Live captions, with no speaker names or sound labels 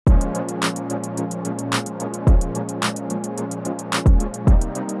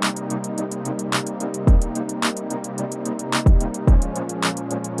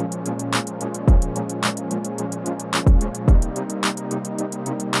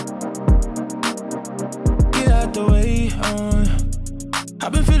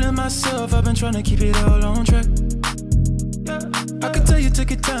myself, I've been trying to keep it all on track. I could tell you took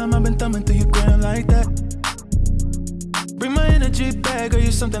your time, I've been thumbing through your gram like that. Bring my energy back, girl,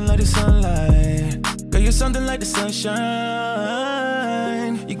 you're something like the sunlight. Girl, you're something like the sunshine.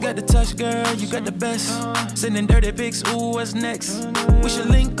 You got the touch, girl, you got the best. Sending dirty pics, ooh, what's next? We should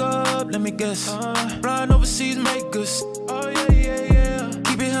link up, let me guess. Flying overseas, make us. Oh yeah, yeah, yeah.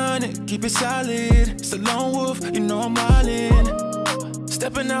 Keep it 100, keep it solid. It's a lone wolf, you know I'm wildin'.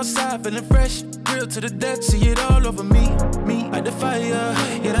 Stepping outside, feeling fresh. Grill to the death, see it all over me. Me, like the fire,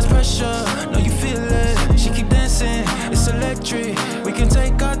 yeah, that's pressure. Know you feel it, she keep dancing, it's electric. We can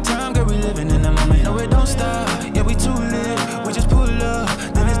take our time, girl, we living in the moment. No, it don't stop, yeah, we too lit. We just pull up,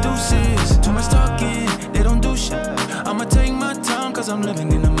 then it's deuces. Too much talking, they don't do shit. I'ma take my time, cause I'm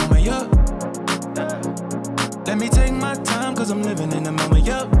living in the moment, yeah. Let me take my time, cause I'm living in the moment,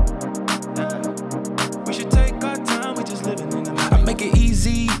 yeah. We should take our time, we just living in the moment. I make it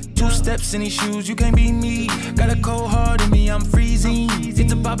easy. 2 steps in these shoes, you can't be me. Got a cold heart in me, I'm freezing.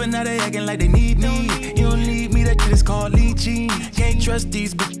 It's a poppin', now they acting like they need me. You don't need me, that shit is called leeching. Can't trust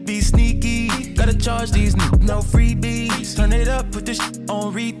these, but be sneaky. Gotta charge these, no freebies. Turn it up, put this shit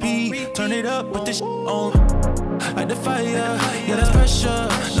on repeat. Turn it up, put this shit on. Like the fire, yeah, that's pressure.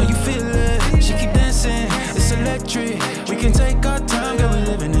 Know you feel it, she keep dancing, it's electric. We can take our time, girl, we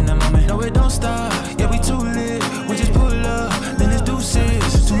living in the moment. No, it don't stop, yeah, we too lit. We just pull up, then it's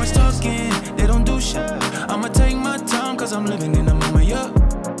deuces. Too much talking, they don't do shit. I'ma take my time, cause I'm living in the moment, yeah.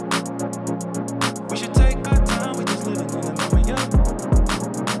 We should take our time, we just living in the moment, yeah.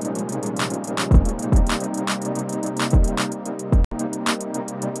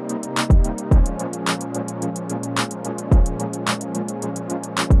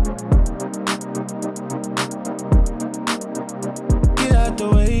 Get out the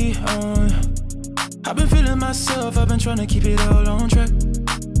way, I've been feeling myself, I've been trying to keep it all on track.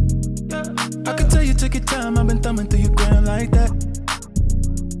 I could tell you took your time, I've been thumbing through your gram like that.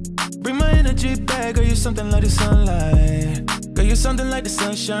 Bring my energy back, girl, you're something like the sunlight. Girl, you're something like the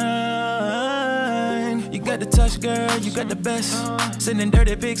sunshine. You got the touch, girl, you got the best. Sending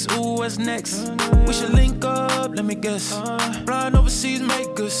dirty pics, ooh, what's next? We should link up, let me guess. Flying overseas,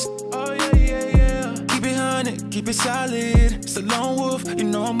 make us. Oh yeah, yeah, yeah. Keep it 100, keep it solid. It's a lone wolf, you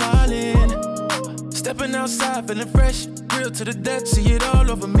know I'm wildin'. Stepping outside, feeling fresh. Grill to the death, see it all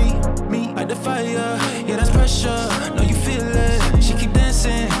over me. Me, like the fire, yeah, that's pressure. Know you feel it, she keep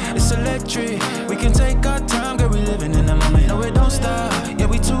dancing, it's electric. We can take our time, girl, we living in the moment. No, it don't stop, yeah,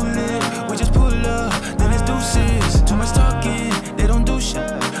 we too lit. We just pull up, then it's deuces. Too much talking, they don't do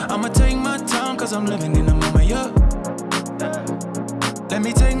shit. I'ma take my time, cause I'm living in the moment, yeah. Let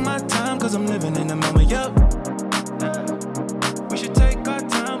me take my time, cause I'm living in the moment, yeah. We should take our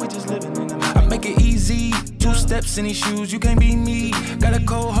time, we just living in the moment. I make it easy. 2 steps in these shoes, you can't be me. Got a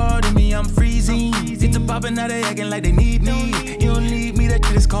cold heart in me, I'm freezing. It's a poppin', now they acting like they need me. You don't need me, that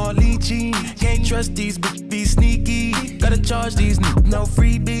shit is called leeching. Can't trust these, but be sneaky. Gotta charge these, no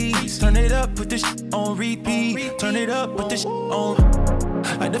freebies. Turn it up, put this shit on repeat. Turn it up, put this shit on.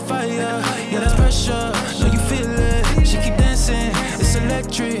 Like the fire, yeah, that's pressure. Know you feel it, she keep dancing, it's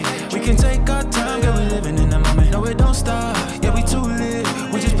electric. We can take our time, girl, we living in the moment. No, it don't stop, yeah, we too lit.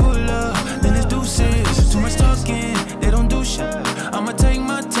 We just pull up, then it's deuces. Too much talking, they don't do shit. I'ma take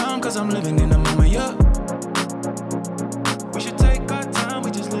my time, cause I'm living in the moment, yeah. We should take our time,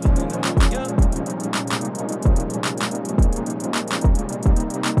 we just living in the moment, yeah.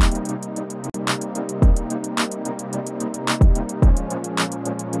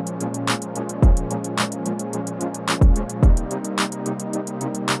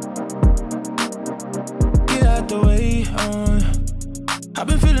 Get out the way, I've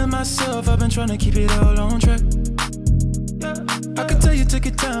been feeling myself, I've been trying to keep it all on track. I could tell you took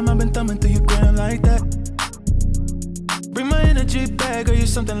your time, I've been thumbing through your gram like that. Bring my energy back, girl, you're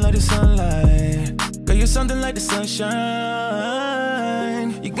something like the sunlight. Girl, you're something like the sunshine.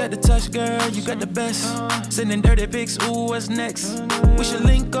 You got the touch, girl, you got the best. Sending dirty pics, ooh, what's next? We should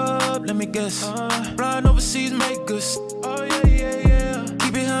link up, let me guess. Flying overseas, make us. Oh yeah, yeah, yeah.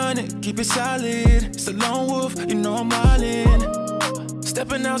 Keep it 100, keep it solid. It's a lone wolf, you know I'm wildin'.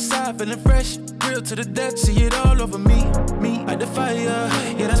 Stepping outside, feeling fresh. Grill to the death, see it all over me. Me, like the fire,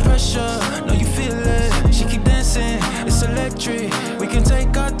 yeah, that's pressure. Know you feel it, she keep dancing, it's electric. We can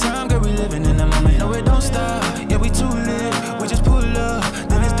take our time, girl, we living in the moment. No, it don't stop, yeah, we too lit. We just pull up,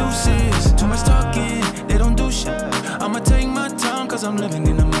 then it's deuces. Too much talking, they don't do shit. I'ma take my time, cause I'm living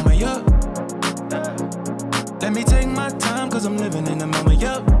in the moment, yeah. Let me take my time, cause I'm living in the moment,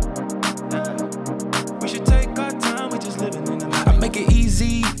 yeah. We should take our time, we just living in the moment. I make it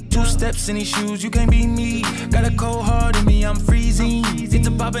easy. Two steps in these shoes, you can't be me. Got a cold heart in me, I'm freezing. It's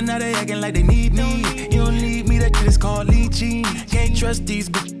a poppin', now they acting like they need me. You don't need me, that shit is called leeching. Can't trust these,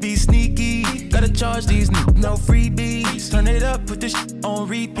 but be sneaky. Gotta charge these, no freebies. Turn it up, put this on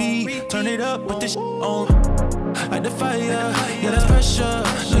repeat. Turn it up, put this on. Like the fire, yeah, that's pressure.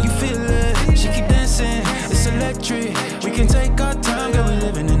 Know you feel it, she keep dancing, it's electric. We can take our time, girl, we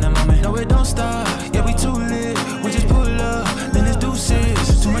living in the moment. No, it don't stop, yeah, we too lit. We just pull up, then it's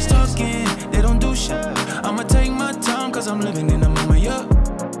deuces. Too much talking, they don't do shit. I'ma take my time, cause I'm living in the moment, yeah.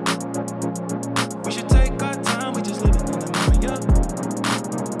 We should take our time, we just living in the moment, yeah.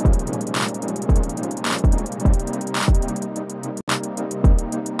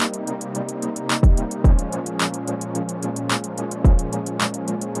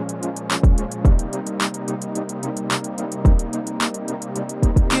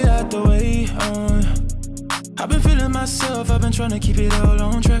 The way on, I've been feeling myself, I've been trying to keep it all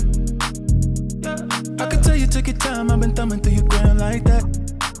on track. I can tell you took your time, I've been thumbing through your gram like that.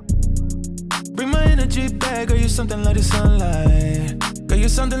 Bring my energy back, girl, you're something like the sunlight. Girl, you're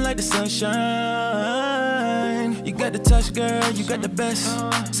something like the sunshine. You got the touch, girl, you got the best.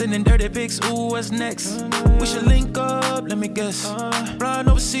 Sending dirty pics, ooh, what's next? We should link up, let me guess. Flying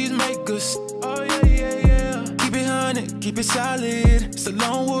overseas, make us. Oh yeah, yeah, yeah. Keep it 100, keep it solid. It's a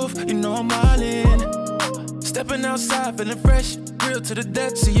lone wolf, you know I'm wildin'. Stepping outside, feeling fresh. Real to the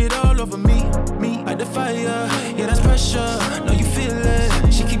death, see it all over me. Like the fire, yeah, that's pressure. Know you feel it,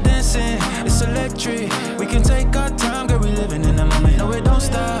 she keep dancing, it's electric. We can take our time, girl, we living in the moment. No, it don't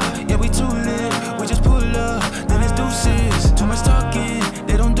stop, yeah, we too lit. We just pull up, then it's deuces. Too much talking,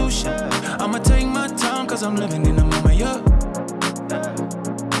 they don't do shit. I'ma take my time, cause I'm living in the moment, yeah.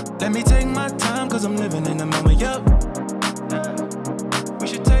 Let me take my time, cause I'm living in the moment, yeah. We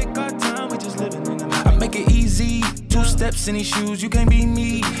should take our time, we just living in the moment. I make it easy, two steps in these shoes, you can't be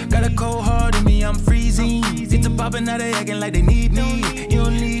me. Got a cold heart in me, I'm freezing. It's a poppin', now they acting like they need me. You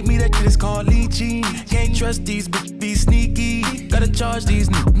don't need me, that shit is called leeching. Can't trust these, but be sneaky. Gotta charge these,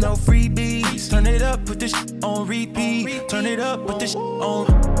 no freebies. Turn it up, put this on repeat. Turn it up, put this on.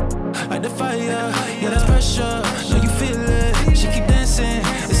 Like the fire, yeah, that's pressure. Know you feel it, she keep dancing,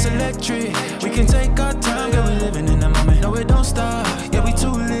 it's electric. We can take our time, girl, we living in the moment. No, it don't stop, yeah, we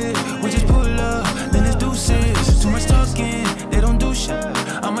too lit. We just pull up, then it's deuces. Too much talking, they don't do shit.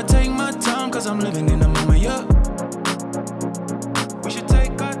 I'ma take my time, cause I'm living in the moment, yeah. We should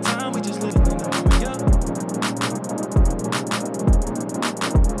take our time, we just living in the moment, yeah.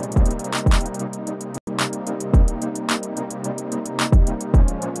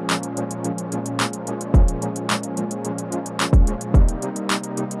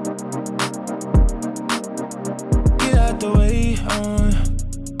 The way on,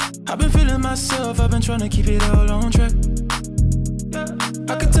 I've been feeling myself, I've been trying to keep it all on track.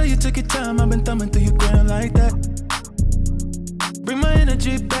 I can tell you took your time, I've been thumbing through your gram like that. Bring my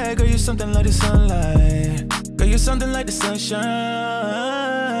energy back, girl, you're something like the sunlight. Girl, you're something like the sunshine.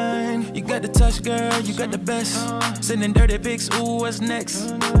 You got the touch, girl, you got the best. Sending dirty pics, ooh, what's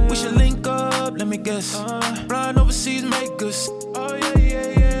next? We should link up, let me guess. Flying overseas, make us. Oh yeah,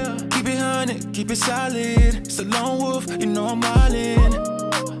 yeah, yeah. Keep it 100, keep it solid. It's a lone wolf, you know I'm wildin'.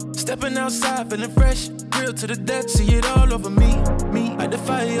 Stepping outside, feeling fresh. Real to the death, see it all over me. Like the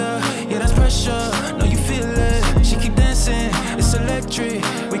fire, yeah, that's pressure. Know you feel it, she keep dancing, it's electric.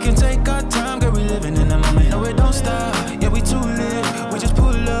 We can take our time, girl, we living in the moment. No, it don't stop, yeah, we too lit. We just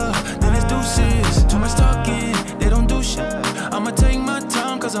pull up, then it's deuces. Too much talking, they don't do shit. I'ma take my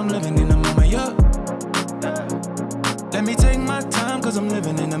time, cause I'm living in the moment, yeah. Let me take my time, cause I'm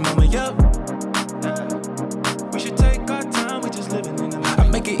living in the moment, yeah. We should take our time, we just living in the moment. I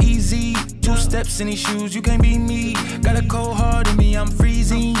make it easy, two steps in these shoes, you can't be me. Got a cold heart in me, I'm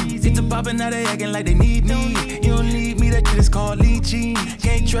freezing. It's a poppin', now they acting like they need me. You don't need me, that shit is called leeching.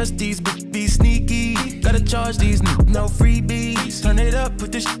 Can't trust these, but be sneaky. Gotta charge these, no freebies. Turn it up,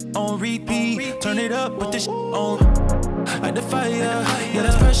 put this on repeat. Turn it up, put this on. Like the fire, yeah,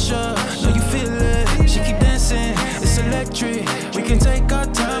 that's pressure. Know you feel it, she keep dancing, it's electric. We can take our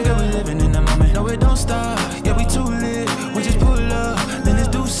time, girl, we living in the moment. No, it don't stop, yeah, we too lit. We just pull up, then it's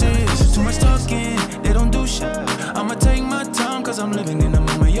deuces. Too much talking, they don't do shit. I'ma take my time, cause I'm living in the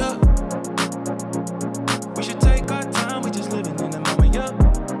moment, yeah. We should take our time, we just living in the moment, yeah.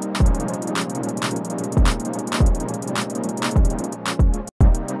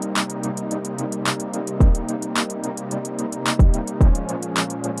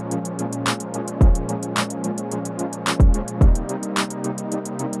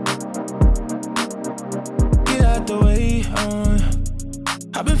 The way on,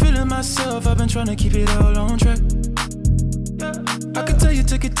 I've been feeling myself, I've been trying to keep it all on track. I can tell you you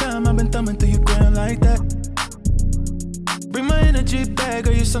took your time, I've been thumbing through your gram like that. Bring my energy back,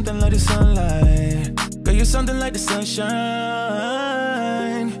 girl, you're something like the sunlight. Girl, you're something like the sunshine.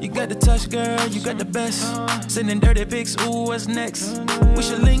 You got the touch, girl, you got the best. Sending dirty pics, ooh, what's next? We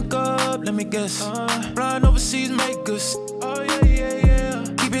should link up, let me guess. Flying overseas, make us. Oh yeah, yeah, yeah.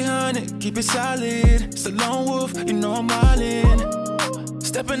 Keep it 100, keep it solid. It's a lone wolf, you know I'm wildin'.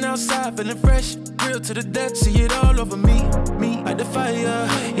 Stepping outside, feeling fresh. Real to the death, see it all over me. Me, like the fire,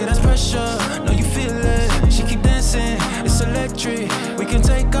 yeah, that's pressure. Know you feel it, she keep dancing, it's electric. We can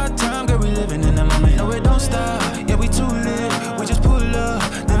take our time, girl, we living in the moment. No, it don't stop, yeah, we too lit. We just pull up,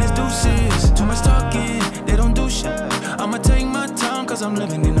 then it's deuces. Too much talking, they don't do shit. I'ma take my time, cause I'm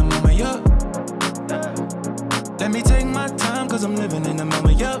living in the moment, yeah. Let me take my time, cause I'm living in the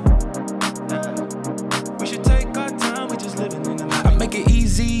moment, yeah. We should take our time, we just living in the moment. I make it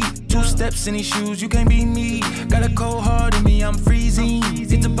easy. 2 steps in these shoes, you can't be me. Got a cold heart in me, I'm freezing.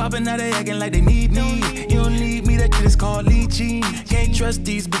 It's a poppin', now they acting like they need me. You don't need me, that shit is called leeching. Can't trust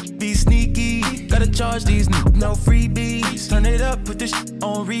these, but be sneaky. Gotta charge these, no freebies. Turn it up, put this shit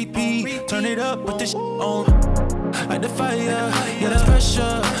on repeat. Turn it up, put this shit on. Like the fire, yeah, that's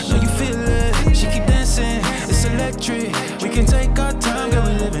pressure. Know you feel it, she keep dancing, it's electric. We can take our time, girl,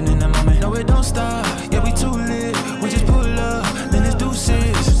 we living in the moment. No, it don't stop, yeah, we too lit. We just pull up, then it's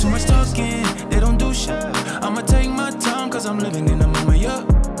deuces. Too much talking, they don't do shit. I'ma take my time, cause I'm living in the moment, yeah.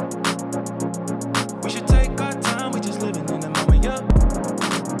 We should take our time, we just living in the moment, yeah.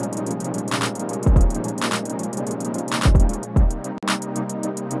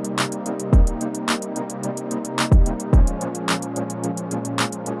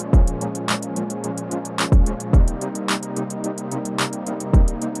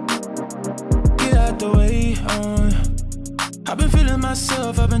 Get out the way, I've been feeling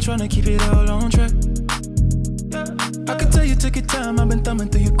myself, I've been trying to keep it all on track. I can tell you took your time, I've been thumbing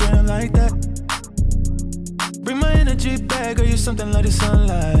through your gram like that. Bring my energy back, girl, you're something like the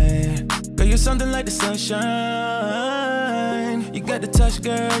sunlight. Girl, you're something like the sunshine. You got the touch,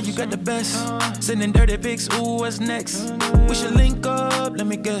 girl, you got the best. Sending dirty pics, ooh, what's next? We should link up, let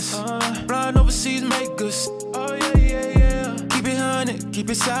me guess. Flying overseas, make us. Oh yeah, yeah, yeah. Keep it 100, keep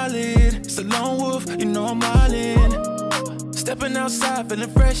it solid. It's a lone wolf, you know I'm wildin'. Stepping outside,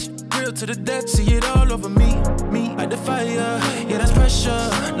 feeling fresh, real to the death, see it all over me. Me, like the fire, yeah, that's pressure.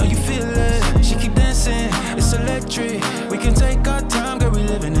 Know you feel it, she keep dancing, it's electric. We can take our time, girl, we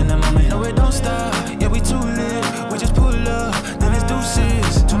living in the moment. No, it don't stop, yeah, we too lit. We just pull up, then it's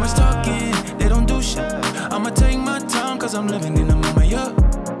deuces. Too much talking, they don't do shit. I'ma take my time, cause I'm living in the moment, yeah.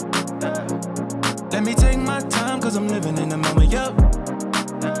 Let me take my time, cause I'm living in the moment, yeah.